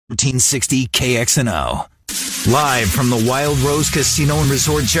1460 KXNO. Live from the Wild Rose Casino and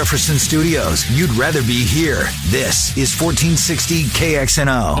Resort Jefferson Studios. You'd rather be here. This is 1460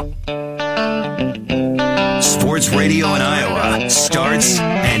 KXNO. Sports radio in Iowa starts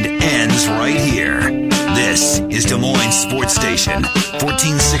and ends right here. This is Des Moines Sports Station,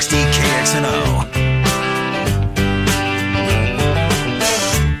 1460 KXNO.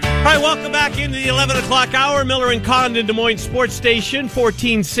 All right, welcome back into the 11 o'clock hour. Miller and Condon, Des Moines Sports Station,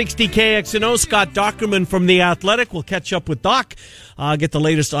 1460 KXNO. Scott Dockerman from The Athletic. We'll catch up with Doc. Get the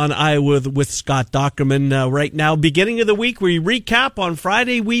latest on Iowa with Scott Dockerman right now. Beginning of the week, we recap. On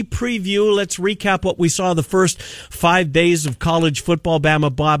Friday, we preview. Let's recap what we saw the first 5 days of college football.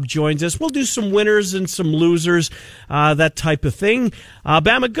 Bama Bob joins us. We'll do some winners and some losers, that type of thing.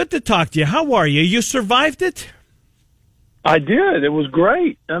 Bama, good to talk to you. How are you? You survived it? I did. It was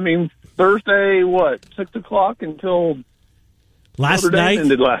great. I mean, Thursday, 6 o'clock until last Notre Dame night?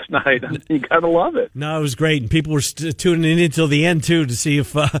 Ended last night. You gotta love it. No, it was great, and people were tuning in until the end too to see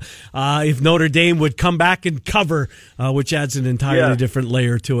if Notre Dame would come back and cover, which adds an entirely different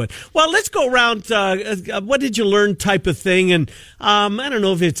layer to it. Well, let's go around. What did you learn, type of thing, and I don't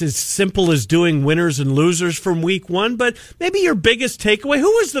know if it's as simple as doing winners and losers from week one, but maybe your biggest takeaway.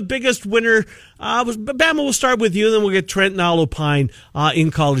 Who was the biggest winner? Bama, we'll start with you, then we'll get Trent and Alpine in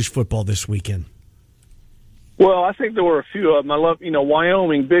college football this weekend. Well, I think there were a few of them. I love,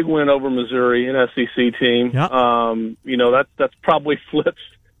 Wyoming, big win over Missouri, an SEC team. Yep. That's probably flips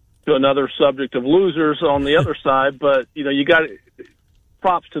to another subject of losers on the other side, but, you got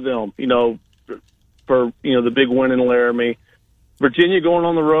props to them, for, the big win in Laramie. Virginia going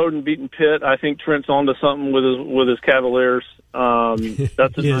on the road and beating Pitt. I think Trent's onto something with his Cavaliers.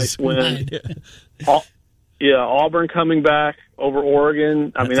 That's a nice win. Auburn coming back over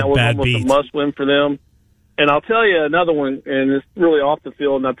Oregon. I mean, that was almost a must-win for them. And I'll tell you another one, and it's really off the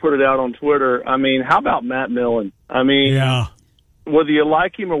field, and I put it out on Twitter. I mean, how about Matt Millen? I mean, whether you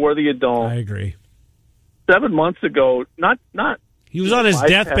like him or whether you don't. I agree. 7 months ago, not he was on his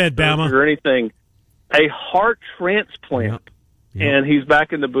deathbed, Bama, or anything, a heart transplant. Yep. And he's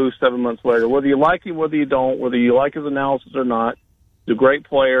back in the booth 7 months later. Whether you like him, whether you don't, whether you like his analysis or not, he's a great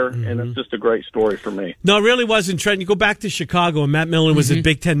player, and it's just a great story for me. No, it really wasn't, Trent. You go back to Chicago, and Matt Millen was at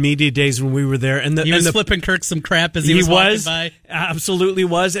Big Ten Media Days when we were there. And he was flipping Kirk some crap as he was walking by. Absolutely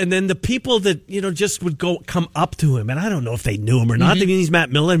was. And then the people that, just would come up to him, and I don't know if they knew him or not. I mean, he's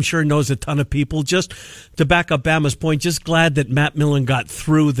Matt Millen. I'm sure knows a ton of people. Just to back up Bama's point, just glad that Matt Millen got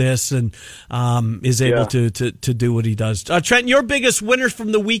through this and is able to do what he does. Trent, your biggest winners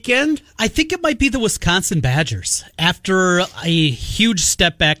from the weekend? I think it might be the Wisconsin Badgers. After a huge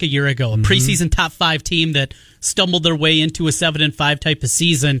step back a year ago, a preseason top 5 team that stumbled their way into a 7-5 type of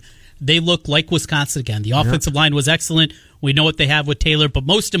season, they look like Wisconsin again. The offensive line was excellent. We know what they have with Taylor, but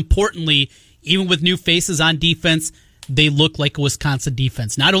most importantly, even with new faces on defense, they look like a Wisconsin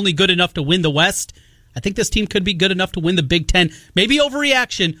defense. Not only good enough to win the West, I think this team could be good enough to win the Big Ten. Maybe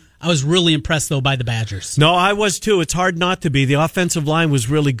overreaction. I was really impressed, though, by the Badgers. No, I was, too. It's hard not to be. The offensive line was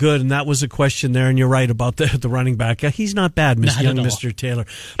really good, and that was a question there, and you're right about the running back. He's not bad, Mr. Taylor.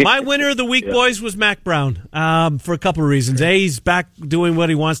 My winner of the week, boys, was Mac Brown for a couple of reasons. He's back doing what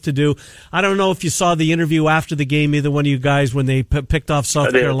he wants to do. I don't know if you saw the interview after the game, either one of you guys, when they picked off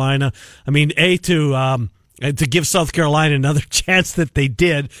South Carolina. I mean, to give South Carolina another chance that they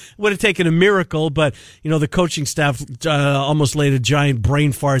did. Would have taken a miracle, but, the coaching staff almost laid a giant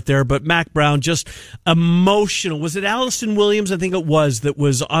brain fart there. But Mac Brown, just emotional. Was it Allison Williams? I think it was, that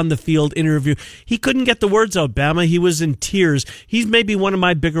was on the field interview. He couldn't get the words out, Bama. He was in tears. He's maybe one of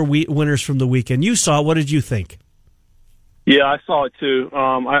my bigger winners from the weekend. You saw it. What did you think? Yeah, I saw it too.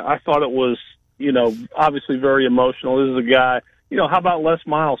 I thought it was, obviously very emotional. This is a guy... how about Les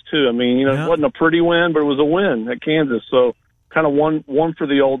Miles, too? I mean, it wasn't a pretty win, but it was a win at Kansas. So kind of one for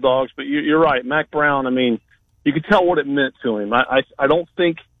the old dogs. But you're right. Mac Brown, I mean, you could tell what it meant to him. I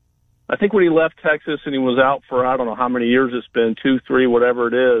think when he left Texas and he was out for, I don't know how many years it's been, 2, 3, whatever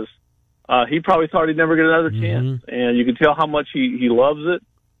it is, he probably thought he'd never get another chance. And you could tell how much he loves it.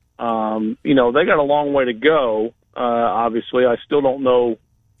 They got a long way to go, obviously. I still don't know,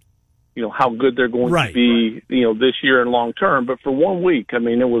 how good they're going to be, this year and long term. But for 1 week, I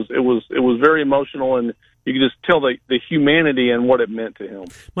mean, it was very emotional, and you could just tell the humanity and what it meant to him.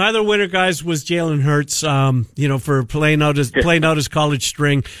 My other winner, guys, was Jalen Hurts. For playing out his college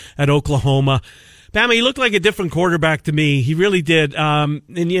string at Oklahoma. Bama, he looked like a different quarterback to me. He really did.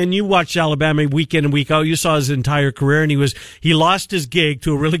 And you watched Alabama week in and week out. You saw his entire career, and he lost his gig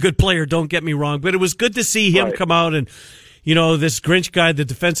to a really good player. Don't get me wrong, but it was good to see him come out and. this Grinch guy, the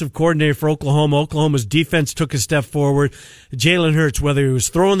defensive coordinator for Oklahoma. Oklahoma's defense took a step forward. Jalen Hurts, whether he was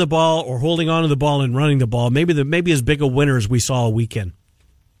throwing the ball or holding onto the ball and running the ball, maybe as big a winner as we saw all weekend.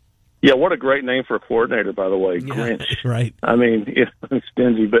 Yeah, what a great name for a coordinator, by the way, Grinch. Right. I mean, it's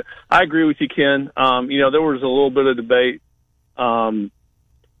stingy, but I agree with you, Ken. There was a little bit of debate.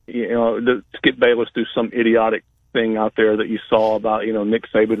 Skip Bayless do some idiotic thing out there that you saw about, Nick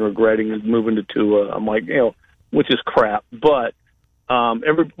Saban regretting moving to Tua. I'm like, which is crap. But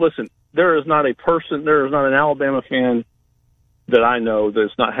listen, there is not an Alabama fan that I know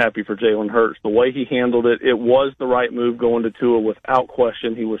that's not happy for Jalen Hurts. The way he handled it, it was the right move going to Tua without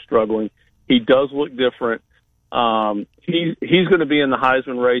question. He was struggling. He does look different. He's going to be in the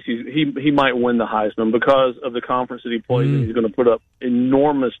Heisman race. He might win the Heisman because of the conference that he plays in. He's going to put up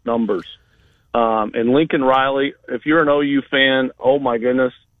enormous numbers. And Lincoln Riley, if you're an OU fan, oh my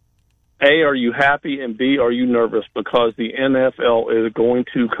goodness, A, are you happy? And B, are you nervous? Because the NFL is going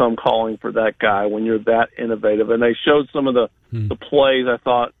to come calling for that guy when you're that innovative. And they showed some of the plays. I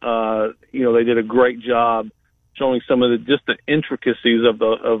thought, they did a great job showing some of the intricacies of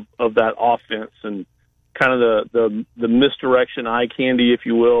that offense and kind of the misdirection eye candy, if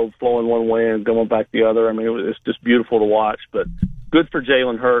you will, flowing one way and going back the other. I mean, it's just beautiful to watch. But good for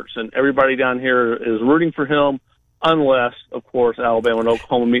Jalen Hurts, and everybody down here is rooting for him, unless, of course, Alabama and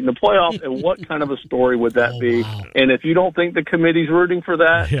Oklahoma meet in the playoff. And what kind of a story would that be? Wow. And if you don't think the committee's rooting for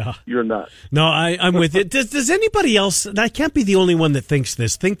that, you're nuts. No, I'm with it. Does anybody else, and I can't be the only one that thinks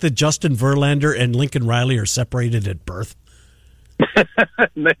this, think that Justin Verlander and Lincoln Riley are separated at birth?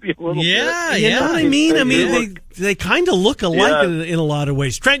 Maybe a little bit. You know what I mean? I mean, they kind of look alike in a lot of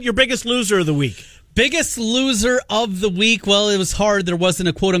ways. Trent, your biggest loser of the week. Biggest loser of the week. Well, it was hard. There wasn't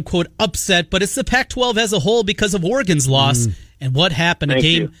a quote-unquote upset, but it's the Pac-12 as a whole because of Oregon's loss. And what happened? A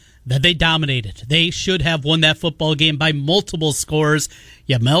game that they dominated. They should have won that football game by multiple scores.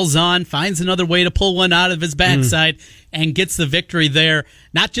 Malzahn finds another way to pull one out of his backside and gets the victory there.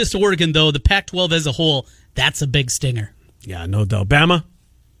 Not just Oregon, though. The Pac-12 as a whole, that's a big stinger. Yeah, no doubt. Bama?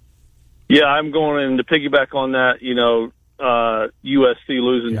 Yeah, I'm going in to piggyback on that, USC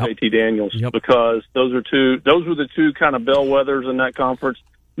losing JT Daniels because those were the two kind of bellwethers in that conference.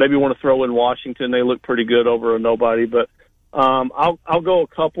 Maybe want to throw in Washington. They look pretty good over a nobody, but I'll go a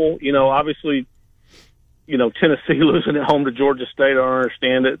couple. Obviously, Tennessee losing at home to Georgia State. I don't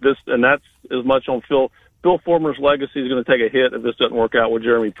understand it. That's as much on Phil Fulmer's legacy is going to take a hit if this doesn't work out with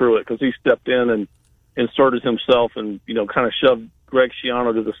Jeremy Pruitt because he stepped in and inserted himself and, kind of shoved Greg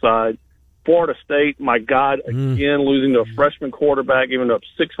Schiano to the side. Florida State, my God, again, losing to a freshman quarterback, giving up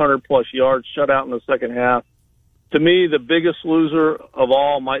 600-plus yards, shut out in the second half. To me, the biggest loser of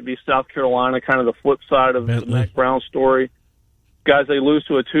all might be South Carolina, kind of the flip side of the Mack Brown story. Guys, they lose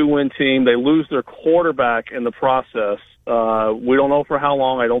to a 2-win team. They lose their quarterback in the process. We don't know for how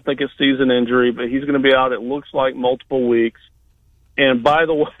long. I don't think it's season injury, but he's going to be out, it looks like, multiple weeks. And by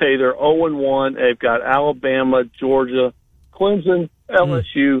the way, they're 0-1. They've got Alabama, Georgia, Clemson,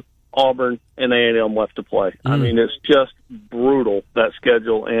 LSU, Auburn, and A&M left to play. I mean, it's just brutal, that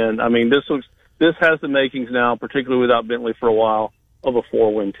schedule. And, I mean, this has the makings now, particularly without Bentley for a while, of a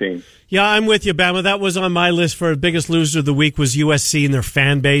 4-win team. Yeah, I'm with you, Bama. That was on my list for biggest loser of the week was USC and their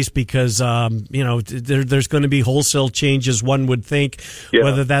fan base because, there's going to be wholesale changes, one would think,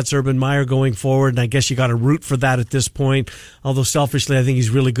 whether that's Urban Meyer going forward. And I guess you got to root for that at this point. Although selfishly, I think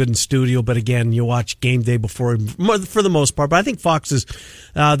he's really good in studio. But again, you watch game day before for the most part. But I think Fox's,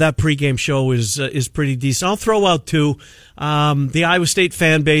 that pregame show is pretty decent. I'll throw out two. The Iowa State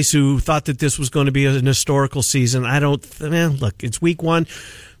fan base who thought that this was going to be an historical season. Look, it's week one,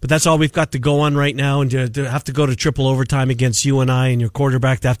 but that's all we've got to go on right now. And to have to go to triple overtime against UNI and your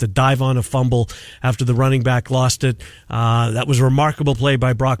quarterback to have to dive on a fumble after the running back lost it. That was a remarkable play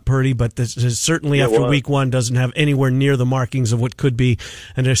by Brock Purdy, but this is certainly after week one doesn't have anywhere near the markings of what could be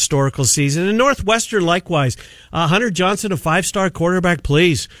an historical season. And Northwestern, likewise, Hunter Johnson, a 5-star quarterback,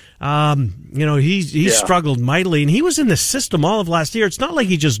 please. He struggled mightily, and he was in the system all of last year. It's not like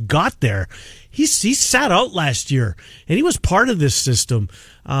he just got there. He sat out last year, and he was part of this system.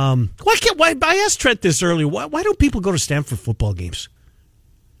 Why I asked Trent this earlier. Why don't people go to Stanford football games?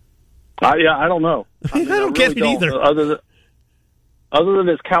 I don't know. I don't get it either. Other than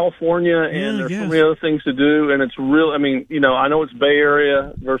it's California and there's so many other things to do, and it's real. I mean, I know it's Bay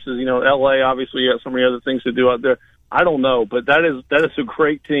Area versus L.A. Obviously, you got so many other things to do out there. I don't know, but that is a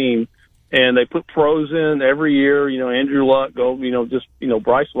great team, and they put pros in every year. Andrew Luck,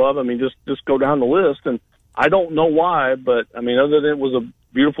 Bryce Love. I mean, just go down the list, and I don't know why, but I mean, other than it was a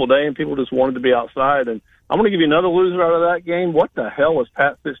beautiful day and people just wanted to be outside. And I'm going to give you another loser out of that game. What the hell is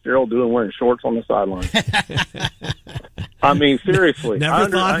Pat Fitzgerald doing wearing shorts on the sideline? I mean, seriously. Never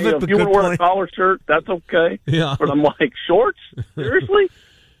thought of it, but if you good want to wear point. a collar shirt, that's okay. Yeah. But I'm like, shorts? Seriously?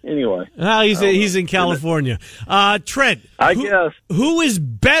 Anyway. Well, he's in California. Trent, I guess. Who is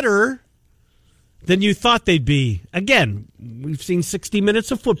better than you thought they'd be? Again, we've seen 60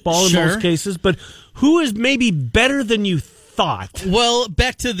 minutes of football in most cases, but who is maybe better than you thought? Well,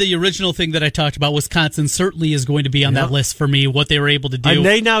 back to the original thing that I talked about, Wisconsin certainly is going to be on that list for me, what they were able to do. Are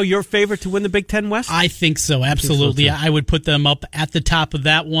they now your favorite to win the Big Ten West? I think so, absolutely. I would put them up at the top of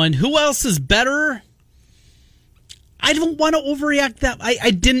that one. Who else is better? I don't want to overreact that. I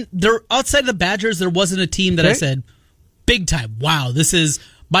didn't. Outside of the Badgers, there wasn't a team that I said, big time, wow,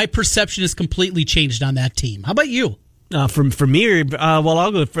 my perception has completely changed on that team. How about you? For me,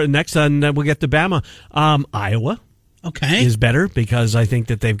 I'll go for next, and we'll get to Bama. Iowa. Okay. Is better because I think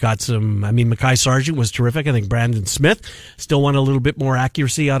that they've got some. I mean, Mekhi Sargent was terrific. I think Brandon Smith still want a little bit more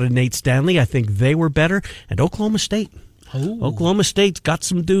accuracy out of Nate Stanley. I think they were better. And Oklahoma State. Oklahoma State's got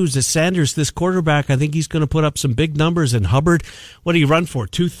some dudes. As Sanders, this quarterback, I think he's going to put up some big numbers. And Hubbard, what did he run for?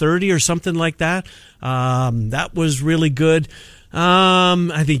 230 or something like that? That was really good.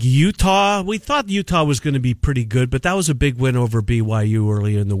 I think Utah, we thought Utah was going to be pretty good, but that was a big win over BYU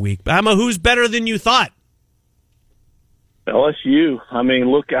earlier in the week. Bama, who's better than you thought? LSU. I mean,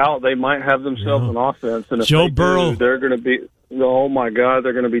 look out. They might have themselves an offense. And if Joe Burrow. they're going to be, oh, my God,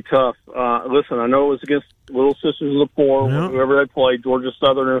 they're going to be tough. Listen, I know it was against Little Sisters of the Poor, whoever they played, Georgia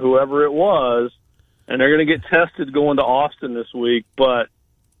Southern or whoever it was, and they're going to get tested going to Austin this week. But,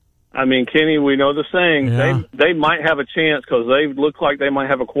 I mean, Kenny, we know the saying. Yeah. They might have a chance because they look like they might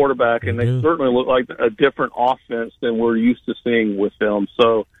have a quarterback, and they certainly look like a different offense than we're used to seeing with them.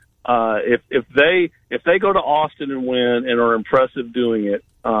 So, if they go to Austin and win and are impressive doing it,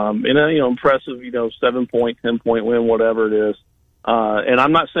 impressive, 7-point, 10-point win, whatever it is. And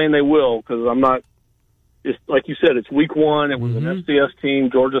I'm not saying they will because I'm not. It's like you said, it's week one. It was an FCS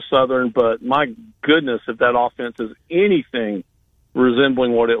team, Georgia Southern, but my goodness, if that offense is anything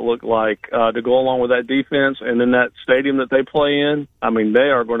resembling what it looked like to go along with that defense and then that stadium that they play in, I mean,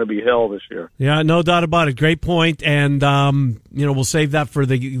 they are going to be hell this year. Yeah, no doubt about it. Great point. And, we'll save that for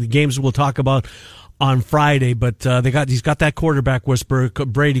the games we'll talk about on Friday. But he's got that quarterback whisperer.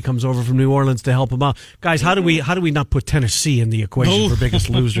 Brady comes over from New Orleans to help him out. Guys, how do we not put Tennessee in the equation for biggest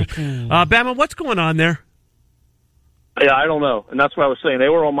loser? Bama, what's going on there? Yeah, I don't know. And that's what I was saying. They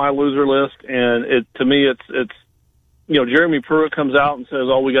were on my loser list. And to me, it's Jeremy Pruitt comes out and says,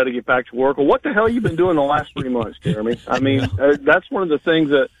 we got to get back to work. Well, what the hell have you been doing the last 3 months, Jeremy? I mean, that's one of the things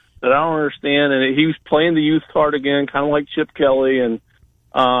that I don't understand. And he was playing the youth card again, kind of like Chip Kelly. And,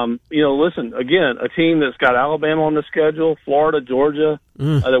 listen, again, a team that's got Alabama on the schedule, Florida, Georgia.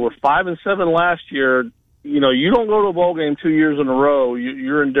 They were 5-7 last year. You don't go to a bowl game 2 years in a row.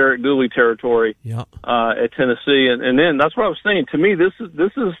 You're in Derek Dooley territory at Tennessee. And then that's what I was saying. To me, this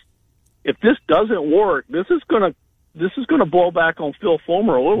is if this doesn't work, this is going to blow back on Phil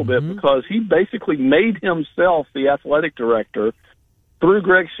Fulmer a little bit because he basically made himself the athletic director, threw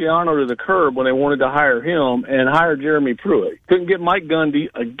Greg Schiano to the curb when they wanted to hire him and hired Jeremy Pruitt. Couldn't get Mike Gundy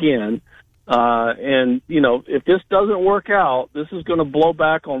again. If this doesn't work out, this is going to blow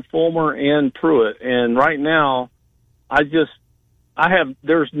back on Fulmer and Pruitt. And right now,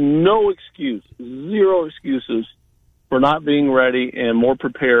 there's no excuse, zero excuses for not being ready and more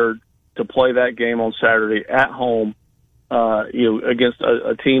prepared to play that game on Saturday at home. Against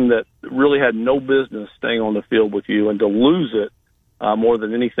a team that really had no business staying on the field with you, and to lose it more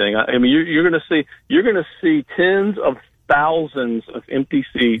than anything. I mean, you're going to see tens of thousands of empty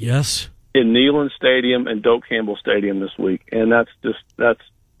seats in Neyland Stadium and Doak Campbell Stadium this week, and that's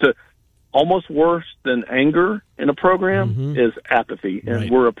almost worse than anger in a program is apathy, and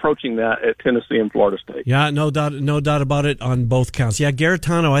we're approaching that at Tennessee and Florida State. Yeah, no doubt about it on both counts. Yeah,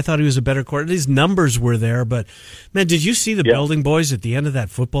 Garantano, I thought he was a better quarterback. His numbers were there, but man, did you see the Building Boys at the end of that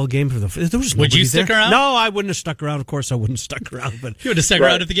football game? Would you stick around? No, I wouldn't have stuck around. Of course, I wouldn't have stuck around. But you would have stuck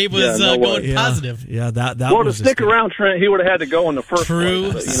around if the game was going positive. Yeah, that well, was to stick around, Trent, he would have had to go in the first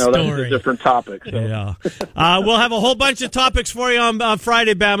place. But, that was a different topic. So. Yeah, we'll have a whole bunch of topics for you on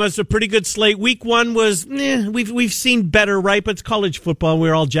Friday, Bama. It's a pretty good slate. Week one was we've seen better, right? But it's college football. We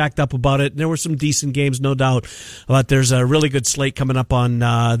were all jacked up about it. And there were some decent games, no doubt. But there's a really good slate coming up on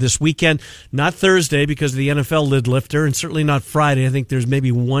this weekend. Not Thursday because of the NFL lid lifter, and certainly not Friday. I think there's maybe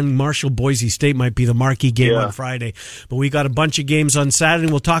one. Marshall Boise State might be the marquee game on Friday. But we got a bunch of games on Saturday,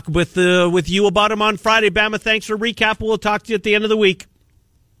 and we'll talk with you about them on Friday. Bama, thanks for recap. We'll talk to you at the end of the week.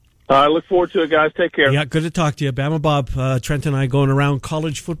 I look forward to it, guys. Take care. Yeah, good to talk to you. Bama Bob, Trent and I going around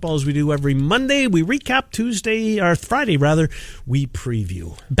college football as we do every Monday. We recap Friday, we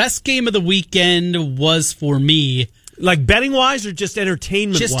preview. Best game of the weekend was for me Like betting-wise or just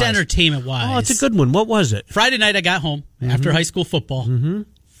entertainment-wise? Just entertainment-wise. Oh, it's a good one. What was it? Friday night I got home after high school football.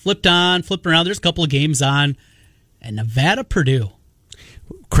 Flipped around. There's a couple of games on. And Nevada-Purdue.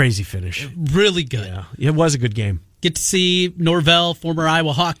 Crazy finish. Really good. Yeah, it was a good game. Get to see Norvell, former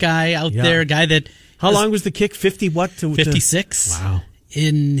Iowa Hawkeye, out there. A guy that... How long was the kick? 50 what? 56. Wow.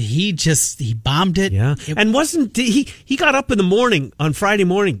 And he bombed it. Yeah. And he got up in the morning on Friday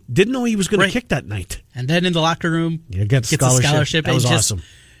morning, didn't know he was going to kick that night. And then in the locker room, gets a scholarship. That was awesome.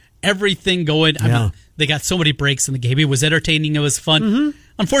 Everything going. I mean, they got so many breaks in the game. It was entertaining. It was fun.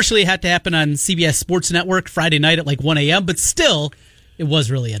 Unfortunately, it had to happen on CBS Sports Network Friday night at like 1 a.m., but still, it was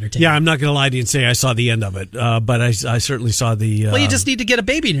really entertaining. Yeah, I'm not going to lie to you and say I saw the end of it, but I certainly saw the... Well, you just need to get a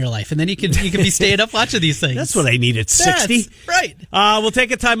baby in your life, and then you can be staying up watching these things. That's what I need at 60. That's right. We'll take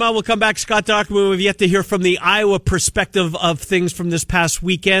a time out. We'll come back. Scott Dochterman, we've yet to hear from the Iowa perspective of things from this past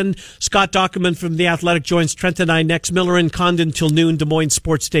weekend. Scott Dochterman from The Athletic joins Trent and I next. Miller and Condon till noon, Des Moines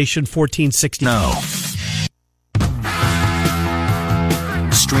Sports Station 1460. No.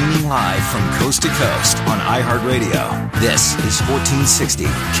 Streaming live from coast to coast on iHeartRadio. This is 1460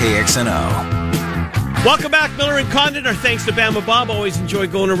 KXNO. Welcome back, Miller and Condon. Our thanks to Bama Bob. Always enjoy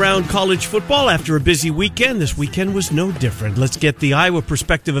going around college football after a busy weekend. This weekend was no different. Let's get the Iowa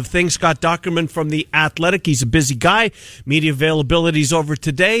perspective of things. Scott Dochterman from The Athletic. He's a busy guy. Media availability is over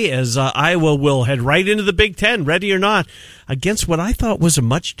today as Iowa will head right into the Big Ten, ready or not, against what I thought was a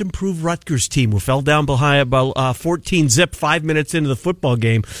much improved Rutgers team who fell down behind about 14-zip 5 minutes into the football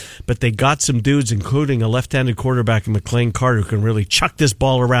game. But they got some dudes, including a left-handed quarterback in McLean Carter, who can really chuck this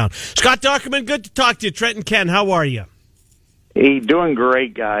ball around. Scott Dochterman, good to talk to you. Trent and Ken, how are you? Hey, doing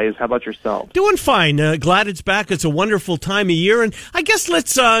great, guys. How about yourself? Doing fine. Glad it's back. It's a wonderful time of year, and I guess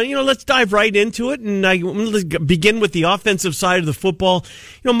let's dive right into it and let's begin with the offensive side of the football.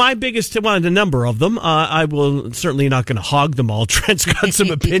 My biggest, a number of them. I will certainly not going to hog them all. Trent's got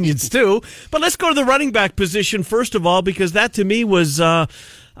some opinions too, but let's go to the running back position first of all, because that to me was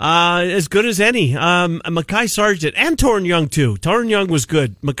as good as any. Mekhi Sargent and Torrin Young too. Torrin Young was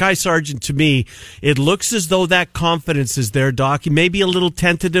good. Mekhi Sargent, to me, it looks as though that confidence is there, Doc. He may be a little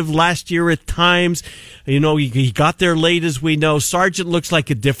tentative last year at times. He got there late, as we know. Sargent looks like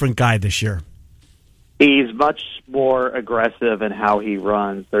a different guy this year. He's much more aggressive in how he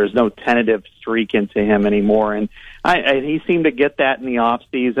runs. There's no tentative streak into him anymore, and he seemed to get that in the off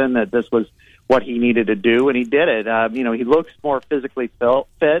season, that this was what he needed to do, and he did it. He looks more physically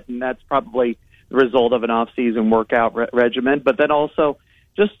fit, and that's probably the result of an off-season workout regimen. But then also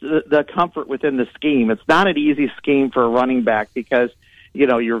just the comfort within the scheme. It's not an easy scheme for a running back because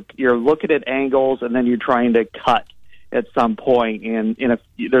you're looking at angles and then you're trying to cut at some point, and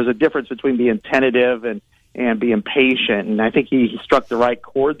there's a difference between being tentative and being patient. And I think he struck the right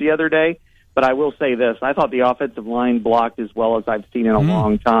chord the other day. But I will say this, I thought the offensive line blocked as well as I've seen in a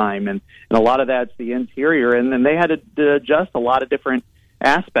long time. And a lot of that's the interior. And then they had to adjust a lot of different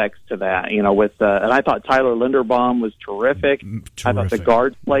aspects to that, and I thought Tyler Linderbaum was terrific. I thought the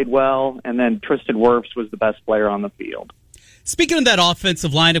guards played well. And then Tristan Wirfs was the best player on the field. Speaking of that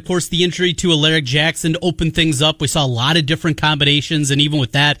offensive line, of course, the injury to Alaric Jackson opened things up. We saw a lot of different combinations. And even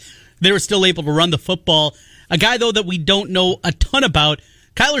with that, they were still able to run the football. A guy, though, that we don't know a ton about,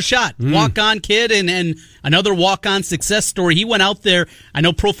 Kyler Schott, walk-on kid and another walk-on success story. He went out there. I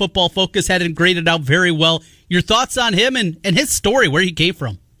know Pro Football Focus had it graded out very well. Your thoughts on him and his story, where he came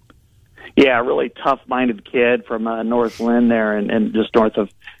from? Yeah, really tough-minded kid from North Lynn there and just north of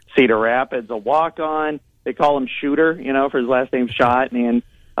Cedar Rapids. A walk-on. They call him Shooter, for his last name Schott. And,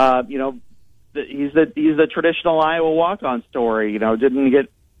 he's the traditional Iowa walk-on story. Didn't get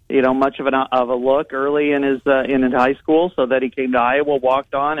much of a look early in his high school, so that he came to Iowa,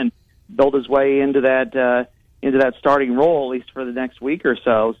 walked on, and built his way into that starting role, at least for the next week or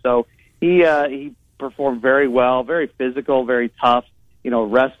so. So he performed very well, very physical, very tough,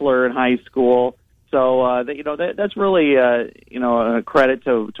 wrestler in high school. So that's really a credit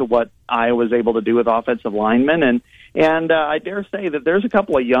to what Iowa was able to do with offensive linemen, and I dare say that there's a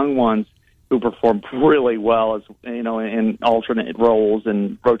couple of young ones who performed really well, as in alternate roles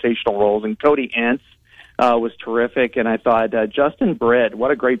and rotational roles. And Cody Entz was terrific, and I thought Justin Britt,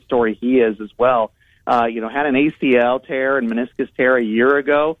 what a great story he is as well. Had an ACL tear and meniscus tear a year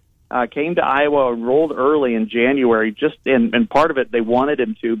ago. Came to Iowa, enrolled early in January. And part of it they wanted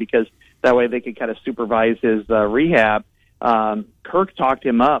him to because that way they could kind of supervise his rehab. Kirk talked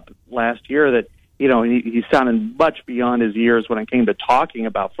him up last year that he sounded much beyond his years when it came to talking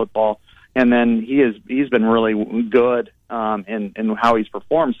about football. And then he's been really good in how he's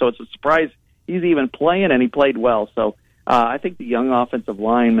performed. So it's a surprise he's even playing, and he played well. So I think the young offensive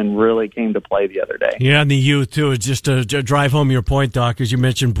linemen really came to play the other day. Yeah, and the youth, too. Just to drive home your point, Doc, as you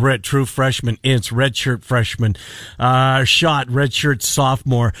mentioned, Britt, true freshman, Ince, redshirt freshman, Schott, redshirt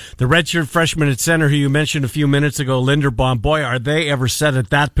sophomore. The redshirt freshman at center, who you mentioned a few minutes ago, Linderbaum, boy, are they ever set at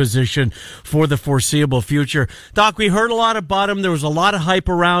that position for the foreseeable future. Doc, we heard a lot about him. There was a lot of hype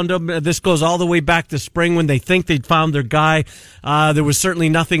around him. This goes all the way back to spring when they think they'd found their guy. There was certainly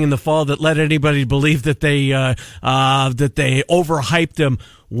nothing in the fall that led anybody to believe that they overhyped him.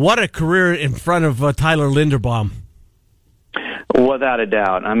 What a career in front of Tyler Linderbaum. Without a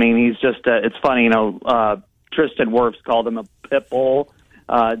doubt. I mean, he's just, it's funny, Tristan Wirfs called him a pit bull,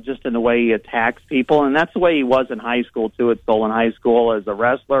 just in the way he attacks people. And that's the way he was in high school, too, at Solon High School as a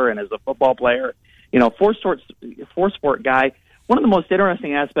wrestler and as a football player. Four sport guy. One of the most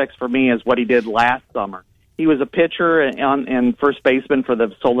interesting aspects for me is what he did last summer. He was a pitcher and first baseman for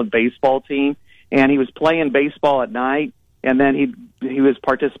the Solon baseball team, and he was playing baseball at night, and then he was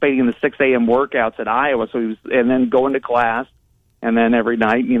participating in the 6 a.m. workouts at Iowa, and then going to class, and then every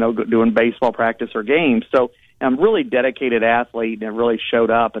night, doing baseball practice or games. So a really dedicated athlete, and it really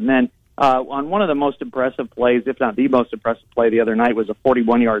showed up. And then on one of the most impressive plays, if not the most impressive play the other night, was a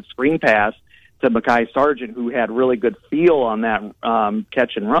 41-yard screen pass to Mekhi Sargent, who had really good feel on that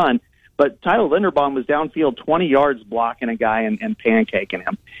catch and run. But Tyler Linderbaum was downfield 20 yards blocking a guy and pancaking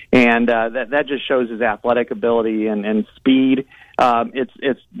him. And that just shows his athletic ability and speed.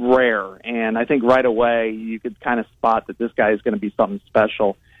 It's rare. And I think right away you could kind of spot that this guy is going to be something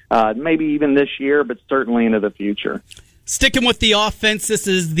special, maybe even this year, but certainly into the future. Sticking with the offense, this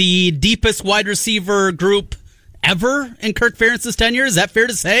is the deepest wide receiver group ever in Kirk Ferentz's tenure. Is that fair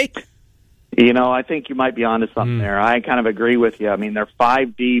to say? I think you might be onto something there. I kind of agree with you. I mean, they're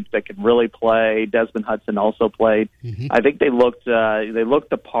 5 deep that can really play. Desmond Hudson also played. Mm-hmm. I think they looked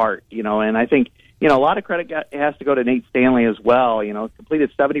the part, and I think, a lot of credit has to go to Nate Stanley as well.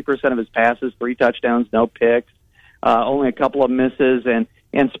 Completed 70% of his passes, 3 touchdowns, no picks, only a couple of misses,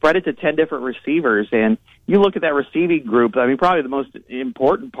 and spread it to 10 different receivers. And you look at that receiving group, I mean, probably the most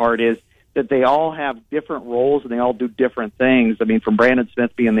important part is that they all have different roles and they all do different things. I mean, from Brandon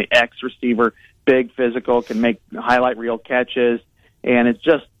Smith being the X receiver, big, physical, can make highlight reel catches, and it's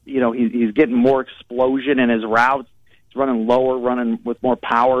just, he's getting more explosion in his routes. He's running lower, running with more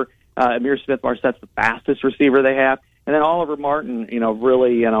power. Amir Smith-Marsette's the fastest receiver they have. And then Oliver Martin,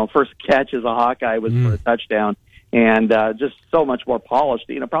 really, first catch as a Hawkeye was for a touchdown, and just so much more polished,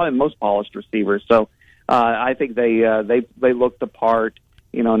 probably the most polished receiver. So I think they look the part.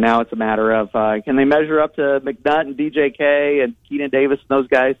 Now it's a matter of can they measure up to McNutt and DJK and Keenan Davis and those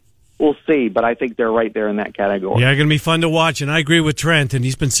guys? We'll see, but I think they're right there in that category. Yeah, going to be fun to watch, and I agree with Trent, and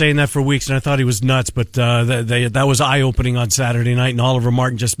he's been saying that for weeks, and I thought he was nuts, but that was eye-opening on Saturday night, and Oliver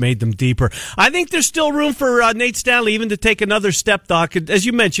Martin just made them deeper. I think there's still room for Nate Stanley even to take another step, Doc. As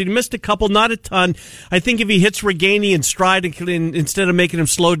you mentioned, he missed a couple, not a ton. I think if he hits Reganey in stride, instead of making him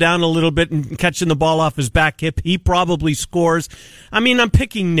slow down a little bit and catching the ball off his back hip, he probably scores. I mean, I'm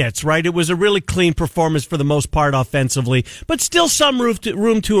picking nits, right? It was a really clean performance for the most part offensively, but still some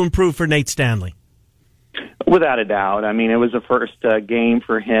room to improve for Nate Stanley. Without a doubt. I mean, it was the first game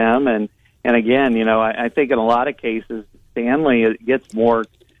for him, and again, I think in a lot of cases, Stanley gets more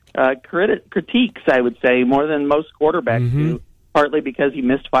critiques, I would say, more than most quarterbacks do, partly because he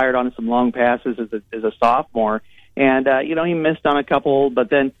misfired on some long passes as a sophomore, and he missed on a couple, but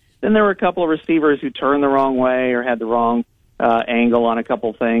then there were a couple of receivers who turned the wrong way or had the wrong angle on a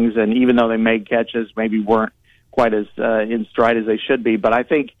couple things, and even though they made catches, maybe weren't quite as in stride as they should be. But I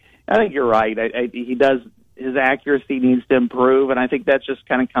think you're right. His accuracy needs to improve, and I think that just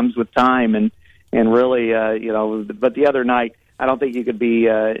kind of comes with time. And really, but the other night, I don't think you could be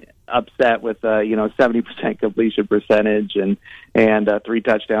upset with 70% completion percentage and 3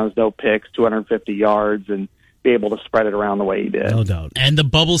 touchdowns, no picks, 250 yards, and be able to spread it around the way he did. No doubt. And the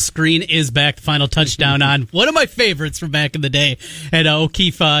bubble screen is back. Final touchdown on one of my favorites from back in the day. And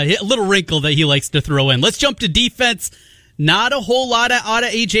O'Keefe, a little wrinkle that he likes to throw in. Let's jump to defense. Not a whole lot out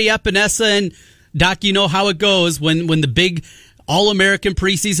of A.J. Epinesa. And, Doc, you know how it goes when the big All-American,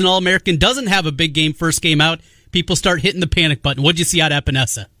 preseason All-American doesn't have a big game first game out. People start hitting the panic button. What'd you see out of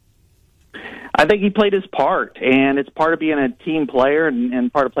Epinesa? I think he played his part, and it's part of being a team player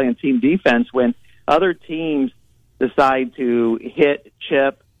and part of playing team defense when other teams decide to hit,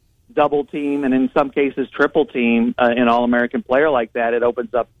 chip, double team, and in some cases triple team an All-American player like that. It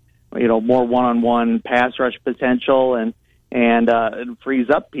opens up, more one-on-one pass rush potential and it frees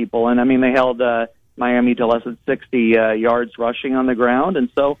up people. And I mean, they held Miami to less than 60 yards rushing on the ground, and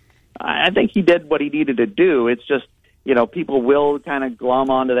so I think he did what he needed to do. It's just, people will kind of glom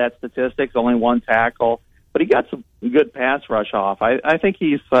onto that statistics, only 1 tackle. but he got some good pass rush off. I think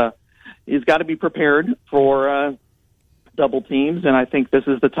he's got to be prepared for double teams, and I think this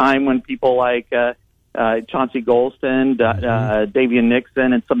is the time when people like Chauncey Golston, Davian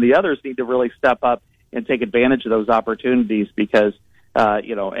Nixon, and some of the others need to really step up and take advantage of those opportunities because,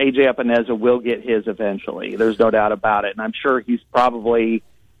 A.J. Epineza will get his eventually. There's no doubt about it. And I'm sure he's probably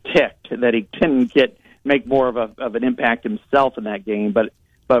ticked that he didn't make more of an impact himself in that game. But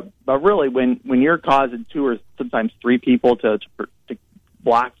really, when you're causing 2 or sometimes 3 people to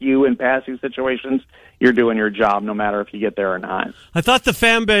block you in passing situations, you're doing your job no matter if you get there or not. I thought the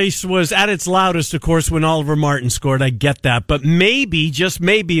fan base was at its loudest, of course, when Oliver Martin scored. I get that. But maybe, just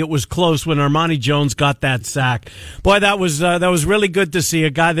maybe, it was close when Armani Jones got that sack. Boy, that was really good to see. A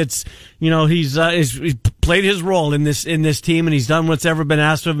guy that's, he's played his role in this team, and he's done what's ever been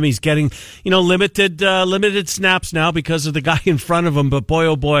asked of him. He's getting, limited snaps now because of the guy in front of him. But boy,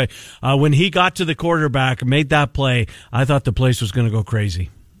 oh boy, when he got to the quarterback and made that play, I thought the place was going to go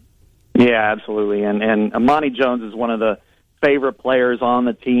crazy. Yeah, absolutely. And Amani Jones is one of the favorite players on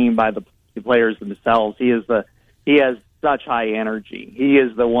the team by the players themselves. He has such high energy. He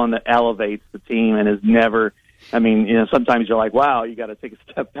is the one that elevates the team and is never, sometimes you're like, wow, you got to take a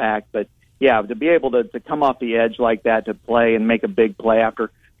step back. But yeah, to be able to come off the edge like that, to play and make a big play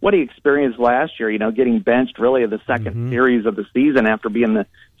after what he experienced last year, getting benched really in the second series of the season after being the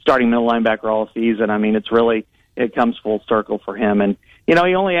starting middle linebacker all season. It comes full circle for him. And,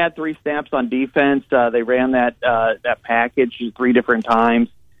 he only had 3 snaps on defense. They ran that package 3 different times,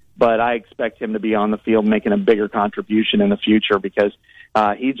 but I expect him to be on the field making a bigger contribution in the future because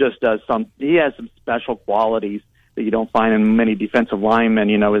he just he has some special qualities that you don't find in many defensive linemen.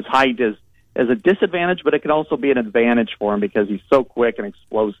 His height is a disadvantage, but it can also be an advantage for him because he's so quick and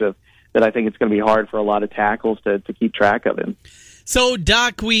explosive that I think it's going to be hard for a lot of tackles to keep track of him. So,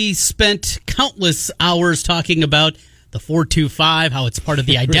 Doc, we spent countless hours talking about the 4-2-5, how it's part of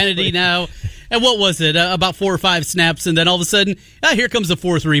the identity now. And what was it? About 4 or 5 snaps, and then all of a sudden, here comes the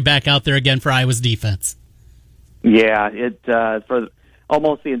 4-3 back out there again for Iowa's defense. Yeah, for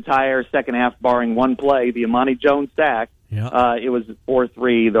almost the entire second half, barring one play, the Amani Jones sack, it was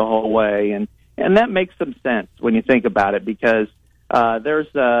 4-3 the whole way. And that makes some sense when you think about it because they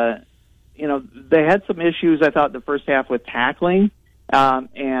had some issues, I thought, the first half with tackling.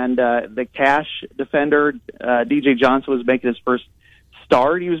 And the cash defender, DJ Johnson, was making his first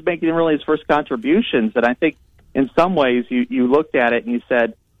start. He was making really his first contributions. And I think in some ways you looked at it and you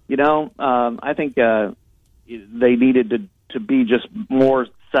said, I think they needed to be just more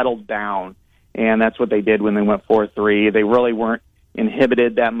settled down. And that's what they did when they went 4-3. They really weren't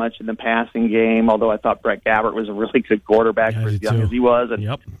inhibited that much in the passing game, although I thought Brett Gabbert was a really good quarterback for as young as he was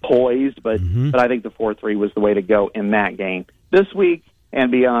and poised. But I think the 4-3 was the way to go in that game. This week and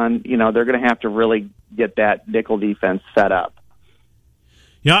beyond, they're going to have to really get that nickel defense set up.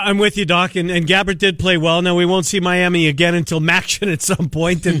 Yeah, I'm with you, Doc. And Gabbert did play well. Now, we won't see Miami again until MACtion at some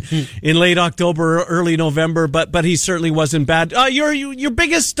point in late October or early November, but he certainly wasn't bad. Your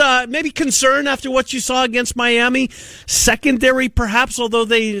biggest maybe concern after what you saw against Miami? Secondary, perhaps, although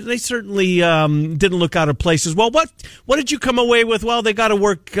they certainly didn't look out of place as well. What did you come away with? Well, they got to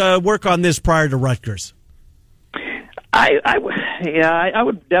work on this prior to Rutgers. I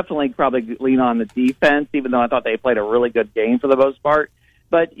would definitely probably lean on the defense, even though I thought they played a really good game for the most part.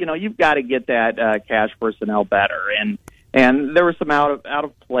 But you've got to get that cash personnel better, and there was some out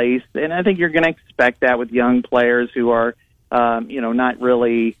of place, and I think you're going to expect that with young players who are not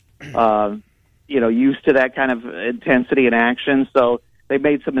really used to that kind of intensity and action. So they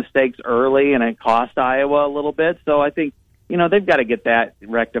made some mistakes early, and it cost Iowa a little bit. So I think they've got to get that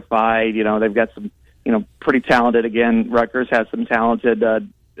rectified. They've got some. Pretty talented. Again, Rutgers has some talented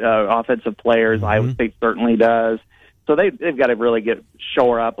offensive players. Iowa State certainly does. So they've got to really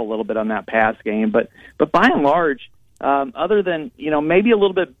shore up a little bit on that pass game. But by and large, other than maybe a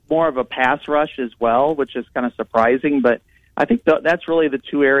little bit more of a pass rush as well, which is kind of surprising. But I think that's really the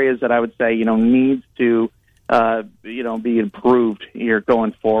 2 areas that I would say needs to be improved here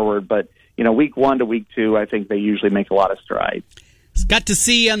going forward. But week 1 to week 2, I think they usually make a lot of strides. Got to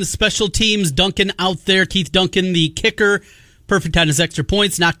see on the special teams Duncan out there. Keith Duncan, the kicker, perfect on his extra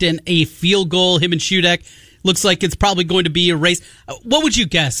points, knocked in a field goal. Him and Shudak. Looks like it's probably going to be a race. What would you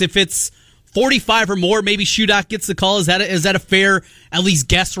guess? If it's 45 or more, maybe Shudak gets the call. Is that a fair, at least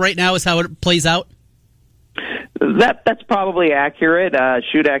guess right now is how it plays out? That's probably accurate.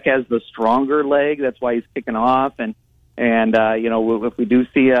 Shudak has the stronger leg. That's why he's kicking off. And if we do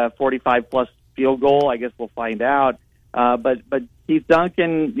see a 45-plus field goal, I guess we'll find out. But Keith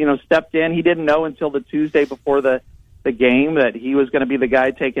Duncan, stepped in. He didn't know until the Tuesday before the the game that he was going to be the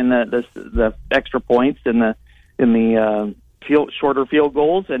guy taking the extra points in the shorter field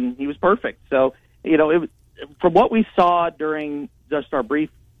goals, and he was perfect. So, from what we saw during just our brief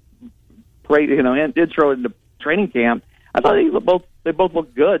intro into training camp, I thought they both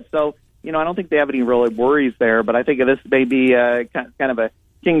looked good. So, I don't think they have any really worries there. But I think this may be kind of a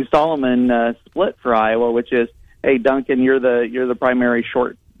King Solomon split for Iowa, which is, hey, Duncan, you're the primary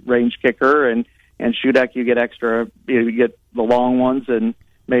short range kicker, and Shudak, you get you get the long ones, and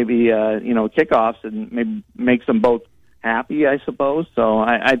maybe kickoffs, and maybe makes them both happy, I suppose. So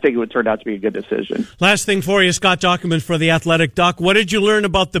I think it would turn out to be a good decision. Last thing for you, Scott Dochterman for The Athletic. Doc, what did you learn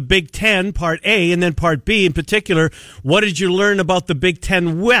about the Big Ten, Part A, and then Part B in particular? What did you learn about the Big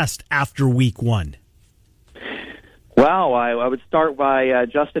Ten West after Week 1? Well, I would start by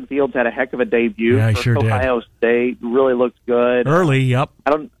Justin Fields had a heck of a debut. Yeah, sure did. Ohio State really looked good. Early, yep.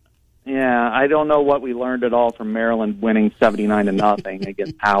 I don't know what we learned at all from Maryland winning 79-0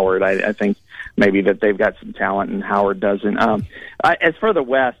 against Howard. I think maybe that they've got some talent and Howard doesn't. As for the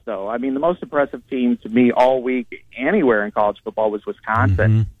West, though, I mean, the most impressive team to me all week anywhere in college football was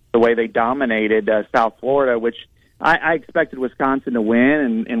Wisconsin. Mm-hmm. The way they dominated South Florida, which I expected Wisconsin to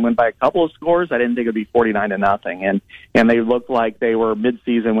win and win by a couple of scores. I didn't think it would be 49-0, and they looked like they were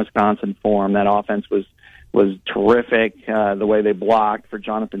midseason Wisconsin form. That offense was terrific. The way they blocked for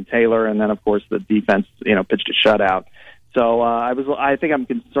Jonathan Taylor, and then of course the defense, pitched a shutout. So I think I'm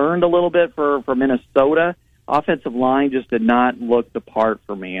concerned a little bit for Minnesota. Offensive line just did not look the part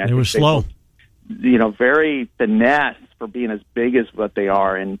for me. They were slow. Very finesse for being as big as what they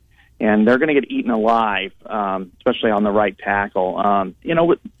are, and they're going to get eaten alive, especially on the right tackle.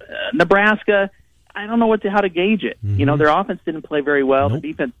 With Nebraska, I don't know how to gauge it. Mm-hmm. Their offense didn't play very well. Nope.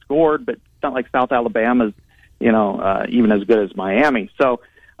 The defense scored, but it's not like South Alabama's, even as good as Miami. So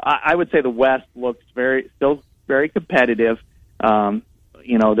I would say the West looks still very competitive.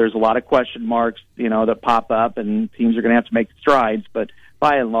 There's a lot of question marks, that pop up, and teams are going to have to make strides. But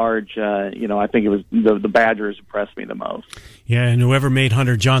by and large, I think it was the Badgers impressed me the most. Yeah, and whoever made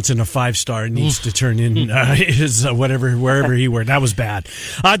Hunter Johnson a 5-star needs to turn in his wherever he were. That was bad.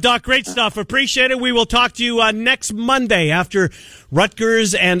 Doc, great stuff. Appreciate it. We will talk to you next Monday after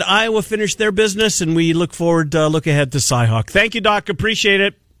Rutgers and Iowa finish their business, and we look ahead to Cyhawk. Thank you, Doc. Appreciate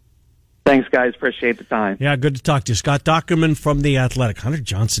it. Thanks, guys. Appreciate the time. Yeah, good to talk to you. Scott Dochterman from The Athletic. Hunter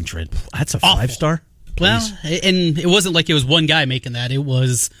Johnson trade. That's a 5-star? Well, and it wasn't like it was one guy making that. It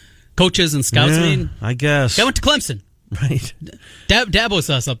was coaches and scouts. Yeah, I guess. Guy went to Clemson. Right. Dabo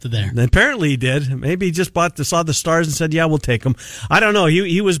saw something there. Apparently he did. Maybe he just saw the stars and said, yeah, we'll take him. I don't know.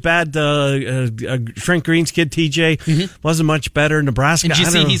 He was bad. Frank Green's kid, TJ, wasn't much better. Nebraska. And did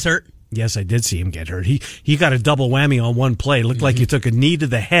you see he's hurt? Yes, I did see him get hurt. He got a double whammy on one play. It looked like he took a knee to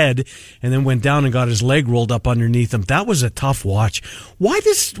the head and then went down and got his leg rolled up underneath him. That was a tough watch. Why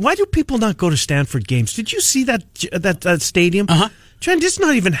do people not go to Stanford games? Did you see that stadium? Uh-huh. Trent, it's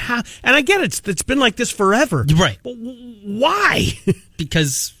not even and I get it's been like this forever. Right. But why?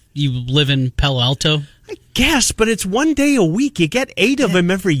 Because you live in Palo Alto? I guess, but it's one day a week. You get 8 of them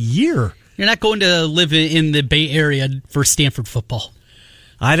every year. You're not going to live in the Bay Area for Stanford football.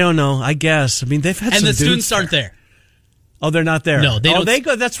 I don't know. I guess. I mean, they've had and some the students aren't there. Oh, they're not there. No, they don't. They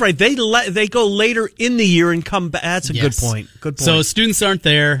go. That's right. They go later in the year and come back. That's a good point. Good point. So students aren't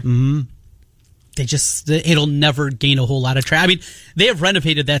there. Mm-hmm. It'll never gain a whole lot of traction. I mean, they have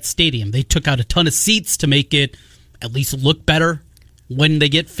renovated that stadium. They took out a ton of seats to make it at least look better when they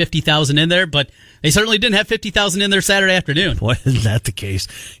get 50,000 in there. But they certainly didn't have 50,000 in there Saturday afternoon. Boy, isn't that the case?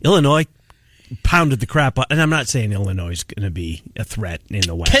 Illinois pounded the crap out, and I'm not saying Illinois is going to be a threat in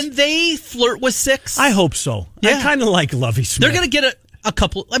the West. Can they flirt with 6? I hope so. Yeah. I kind of like Lovie Smith. They're going to get a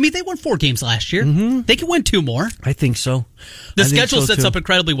couple. I mean, they won 4 games last year. Mm-hmm. They can win 2 more. I think so. The schedule sets up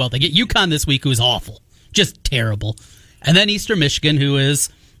incredibly well. They get UConn this week, who is awful, just terrible, and then Eastern Michigan, who is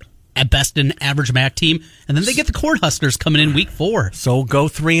at best an average MAC team, and then they get the Cornhuskers coming in week 4. So go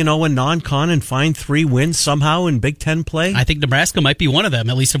 3-0 in non-con and find 3 wins somehow in Big Ten play. I think Nebraska might be one of them,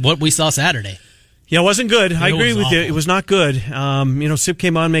 at least of what we saw Saturday. Yeah, it wasn't good. I agree with you. It was not good. Sip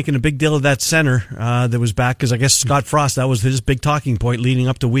came on making a big deal of that center that was back because I guess Scott Frost, that was his big talking point leading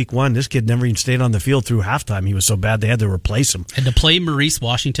up to week 1. This kid never even stayed on the field through halftime. He was so bad they had to replace him. And to play Maurice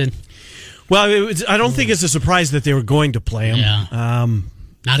Washington. Well, I don't think it's a surprise that they were going to play him. Yeah.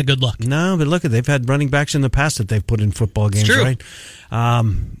 Not a good look. No, but look, they've had running backs in the past that they've put in football games, right? A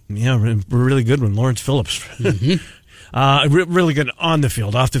really good one, Lawrence Phillips. Mm-hmm. Really good on the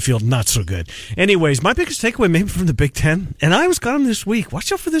field. Off the field, not so good. Anyways, my biggest takeaway maybe from the Big Ten, and I was got them this week.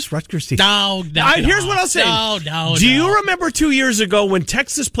 Watch out for this Rutgers team. Here's what I'll say. Do you remember 2 years ago when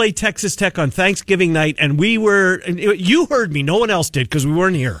Texas played Texas Tech on Thanksgiving night, and you heard me, no one else did because we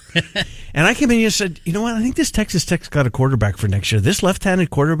weren't here. And I came in and said, you know what, I think this Texas Tech's got a quarterback for next year. This left-handed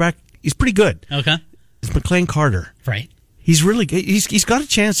quarterback, he's pretty good. Okay. It's McLean Carter. Right. He's really good. He's got a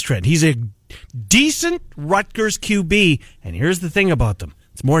chance, Trent. He's a decent Rutgers QB. And here's the thing about them.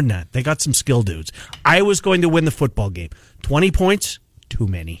 It's more than that. They got some skill dudes. Iowa's going to win the football game. 20 points, too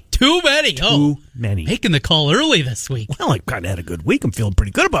many. Too many. Too many. Making the call early this week. Well, I kind of had a good week. I'm feeling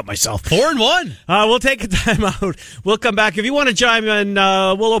pretty good about myself. 4-1. We'll take a time out. We'll come back. If you want to chime in,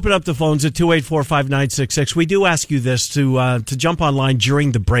 we'll open up the phones at 284-5966. We do ask you this to jump online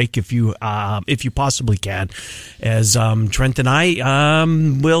during the break if you possibly can, as Trent and I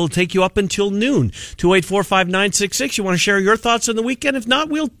will take you up until noon. 284-5966. You want to share your thoughts on the weekend? If not,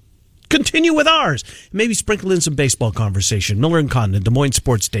 we'll continue with ours. Maybe sprinkle in some baseball conversation. Miller and Condon, Des Moines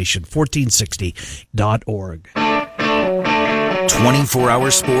Sports Station, 1460.org.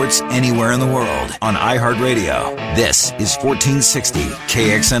 24-hour sports anywhere in the world on iHeartRadio. This is 1460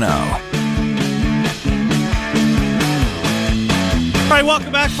 KXNO. All right,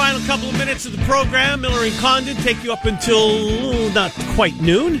 welcome back. Final couple of minutes of the program. Miller and Condon take you up until not quite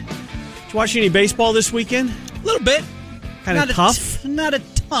noon. Did you watch any baseball this weekend? A little bit. Kind of tough. Not a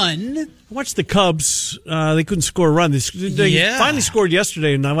ton. I watched the Cubs. They couldn't score a run. They finally scored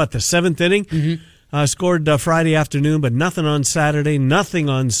yesterday in, the seventh inning. Mm-hmm. Scored Friday afternoon, but nothing on Saturday, nothing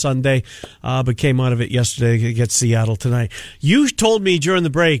on Sunday, but came out of it yesterday against Seattle tonight. You told me during the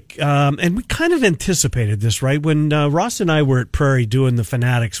break, and we kind of anticipated this, right? When Ross and I were at Prairie doing the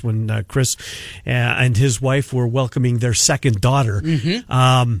Fanatics, when Chris and his wife were welcoming their second daughter,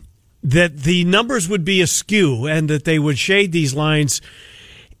 that the numbers would be askew and that they would shade these lines.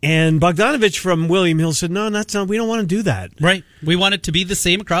 And Bogdanovich from William Hill said, no, that's not, we don't want to do that. Right. We want it to be the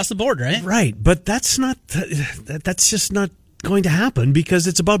same across the board, right? Right. But that's just not going to happen because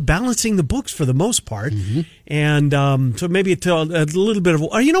it's about balancing the books for the most part. Mm-hmm. And so maybe a little bit of,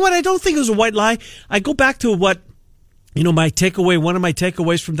 you know what? I don't think it was a white lie. I go back to what, one of my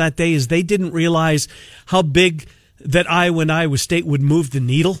takeaways from that day is they didn't realize how big that Iowa State would move the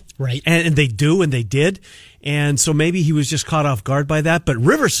needle. Right. And they do, and they did. And so maybe he was just caught off guard by that. But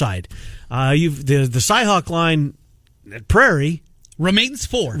Riverside, the Cyhawk line at Prairie remains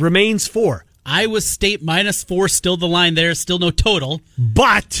 4. Iowa State -4, still the line there, still no total.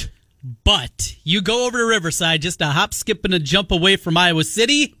 But you go over to Riverside, just a hop, skip, and a jump away from Iowa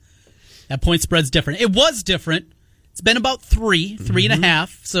City. That point spread's different. It was different. It's been about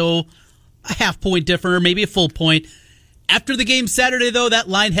 3.5, so a half point different, or maybe a full point. After the game Saturday, though, that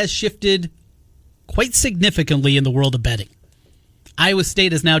line has shifted quite significantly in the world of betting. Iowa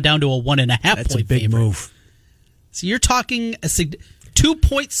State is now down to a 1.5 point favorite. That's a big move. So you're talking a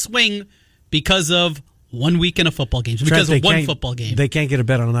 2-point swing because of 1 week in a football game. Because of one football game. They can't get a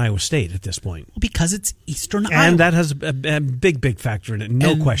bet on Iowa State at this point. Well, because it's Eastern Iowa. And that has a big factor in it,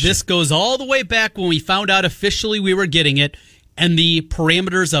 no question. This goes all the way back when we found out officially we were getting it and the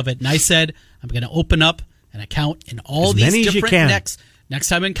parameters of it. And I said, I'm going to open up an account in all these different next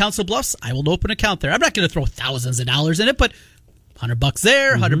time in Council Bluffs, I will open an account there. I'm not going to throw thousands of dollars in it, but $100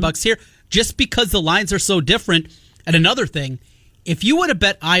 there, $100 here, just because the lines are so different. And another thing, if you would have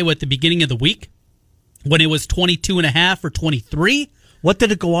bet Iowa at the beginning of the week when it was 22.5 or 23, what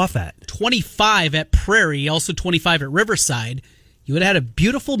did it go off at? 25 at Prairie, also 25 at Riverside. You would have had a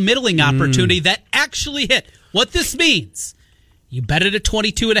beautiful middling opportunity that actually hit. What this means, you bet it at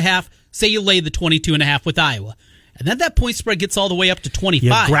 22.5. Say you lay the 22.5 with Iowa. And then that point spread gets all the way up to 25.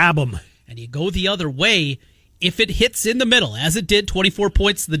 You grab them. And you go the other way. If it hits in the middle, as it did, 24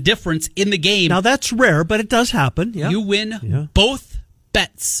 points, the difference in the game. Now, that's rare, but it does happen. Yeah. You win both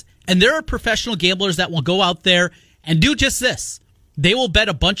bets. And there are professional gamblers that will go out there and do just this. They will bet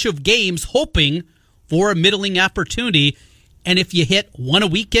a bunch of games hoping for a middling opportunity. And if you hit one a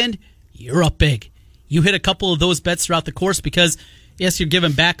weekend, you're up big. You hit a couple of those bets throughout the course because, yes, you're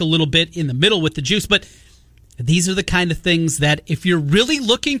giving back a little bit in the middle with the juice, but these are the kind of things that if you're really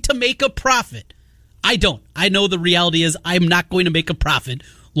looking to make a profit, I don't. I know the reality is I'm not going to make a profit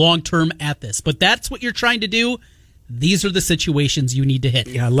long-term at this, but that's what you're trying to do. These are the situations you need to hit.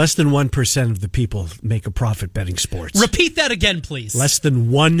 Yeah, less than 1% of the people make a profit betting sports. Repeat that again, please. Less than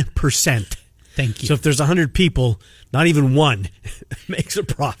 1%. Thank you. So if there's 100 people, not even one makes a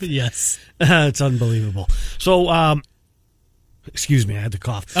profit. Yes. It's unbelievable. So Excuse me, I had to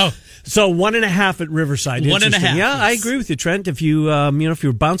cough. Oh. So 1.5 at Riverside. 1.5. Yeah, I agree with you, Trent. If you, if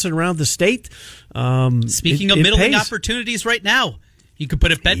you're bouncing around the state. Speaking of middling opportunities right now, you could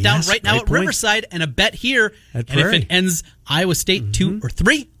put a bet down right now at Riverside and a bet here. And if it ends Iowa State 2 or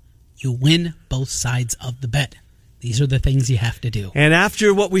 3, you win both sides of the bet. These are the things you have to do. And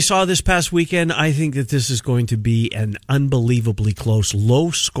after what we saw this past weekend, I think that this is going to be an unbelievably close,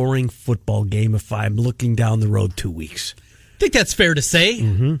 low-scoring football game if I'm looking down the road 2 weeks. I think that's fair to say.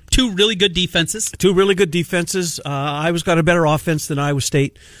 Mm-hmm. Two really good defenses. Iowa's got a better offense than Iowa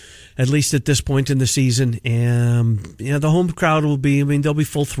State, at least at this point in the season. And the home crowd will be, they'll be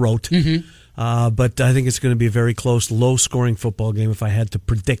full throat. Mm-hmm. But I think it's going to be a very close, low-scoring football game if I had to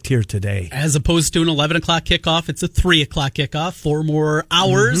predict here today. As opposed to an 11 o'clock kickoff, it's a 3 o'clock kickoff. 4 more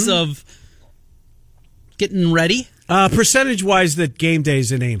hours of getting ready. Percentage-wise, that game day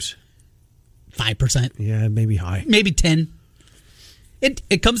is in Ames. 5%. Yeah, maybe high. Maybe 10.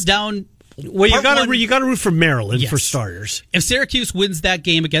 It comes down. Well, you got to root for Maryland for starters. If Syracuse wins that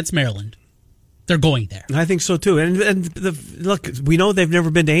game against Maryland, they're going there. I think so too. And look, we know they've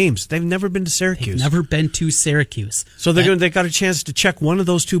never been to Ames. They've never been to Syracuse. They've never been to Syracuse. So they got a chance to check one of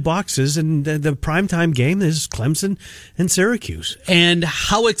those 2 boxes. And the primetime game is Clemson and Syracuse. And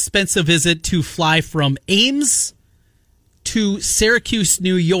how expensive is it to fly from Ames to Syracuse,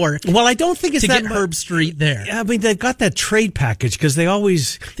 New York? Well, I don't think it's to get Herb Street there. Yeah, they've got that trade package because they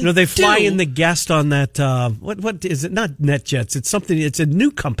always, they fly in the guest on that. What is it? Not NetJets. It's something. It's a new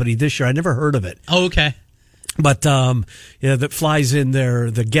company this year. I never heard of it. Oh, okay. But that flies in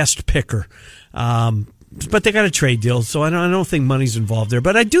the guest picker. But they got a trade deal, so I don't think money's involved there.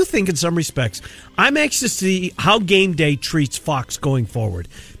 But I do think in some respects, I'm anxious to see how Game Day treats Fox going forward,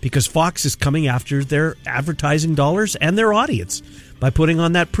 because Fox is coming after their advertising dollars and their audience by putting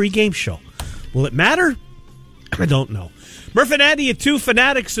on that pregame show. Will it matter? I don't know. Murph and Andy at 2,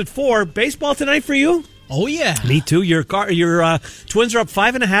 Fanatics at 4. Baseball tonight for you? Oh, yeah. Me too. Your Twins are up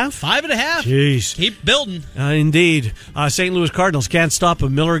 5.5? 5.5. Jeez. Keep building. Indeed. St. Louis Cardinals can't stop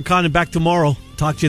them. Miller and Condon back tomorrow. Talk to you.